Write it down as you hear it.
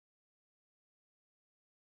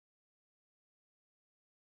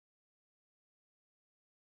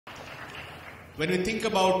When we think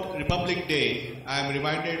about Republic Day, I am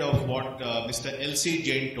reminded of what Mr. L.C.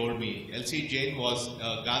 Jain told me. L.C. Jain was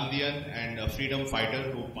a Gandhian and a freedom fighter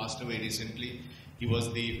who passed away recently. He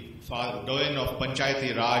was the doyen of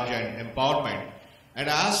Panchayati Raj and Empowerment. And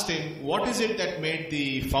I asked him, what is it that made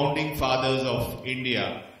the founding fathers of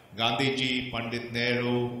India, Gandhiji, Pandit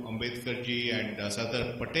Nehru, Ambedkarji and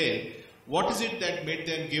Sardar Patel, what is it that made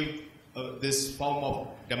them give this form of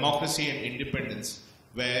democracy and independence,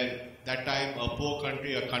 where that time a poor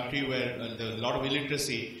country, a country where there was a lot of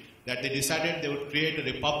illiteracy, that they decided they would create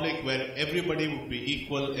a republic where everybody would be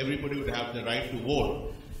equal, everybody would have the right to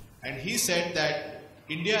vote. And he said that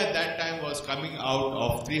India at that time was coming out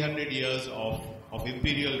of 300 years of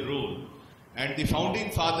imperial rule. And the founding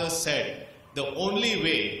fathers said the only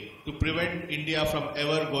way to prevent India from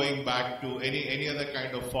ever going back to any other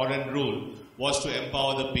kind of foreign rule was to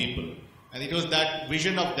empower the people. And it was that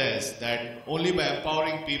vision of theirs that only by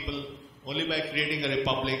empowering people, only by creating a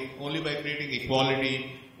republic, only by creating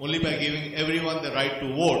equality, only by giving everyone the right to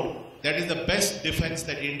vote, that is the best defense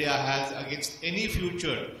that India has against any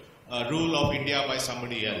future rule of India by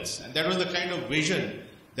somebody else. And that was the kind of vision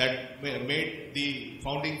that made the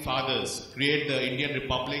founding fathers create the Indian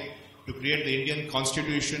Republic, to create the Indian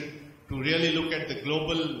Constitution, to really look at the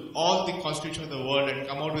global, all the constitutions of the world and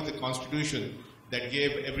come out with a constitution that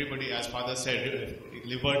gave everybody, as Father said,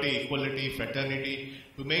 liberty, equality, fraternity,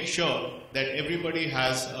 to make sure that everybody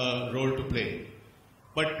has a role to play.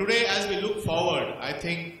 But today, as we look forward, I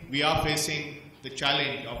think we are facing the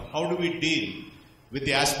challenge of how do we deal with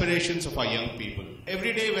the aspirations of our young people.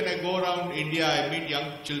 Every day when I go around India, I meet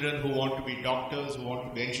young children who want to be doctors, who want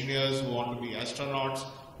to be engineers, who want to be astronauts,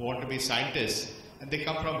 who want to be scientists, and they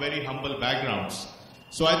come from very humble backgrounds.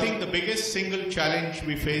 So I think the biggest single challenge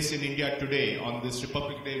we face in India today, on this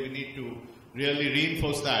Republic Day, we need to really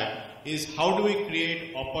reinforce that, is how do we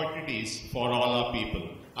create opportunities for all our people.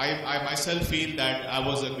 I myself feel that I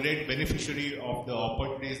was a great beneficiary of the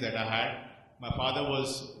opportunities that I had. My father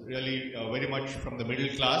was really very much from the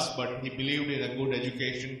middle class, but he believed in a good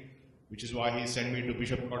education, which is why he sent me to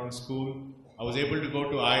Bishop Cotton School. I was able to go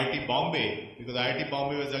to IIT Bombay, because IIT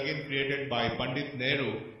Bombay was again created by Pandit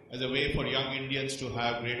Nehru as a way for young Indians to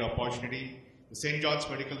have great opportunity. The St. John's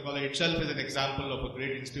Medical College itself is an example of a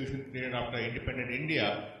great institution created after independent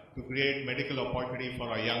India to create medical opportunity for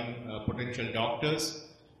our young potential doctors.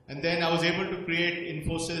 And then I was able to create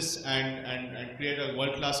Infosys and create a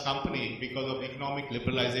world-class company because of economic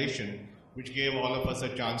liberalization, which gave all of us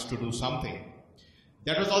a chance to do something.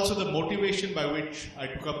 That was also the motivation by which I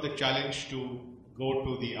took up the challenge to go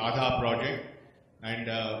to the Aadhaar project. And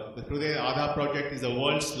today the Aadhaar project is the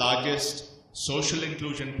world's largest social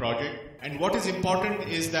inclusion project. And what is important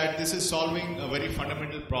is that this is solving a very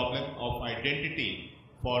fundamental problem of identity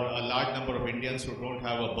for a large number of Indians who don't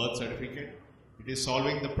have a birth certificate. It is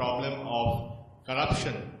solving the problem of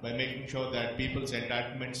corruption by making sure that people's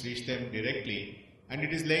entitlements reach them directly. And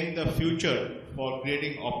it is laying the future for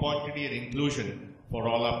creating opportunity and inclusion for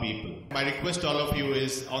all our people. My request to all of you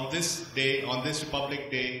is, on this day, on this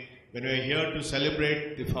Republic Day, when we are here to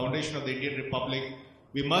celebrate the foundation of the Indian Republic,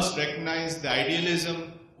 we must recognize the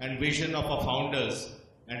idealism and vision of our founders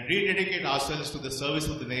and rededicate ourselves to the service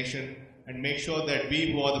of the nation and make sure that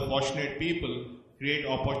we who are the fortunate people create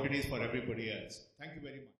opportunities for everybody else. Thank you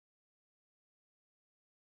very much.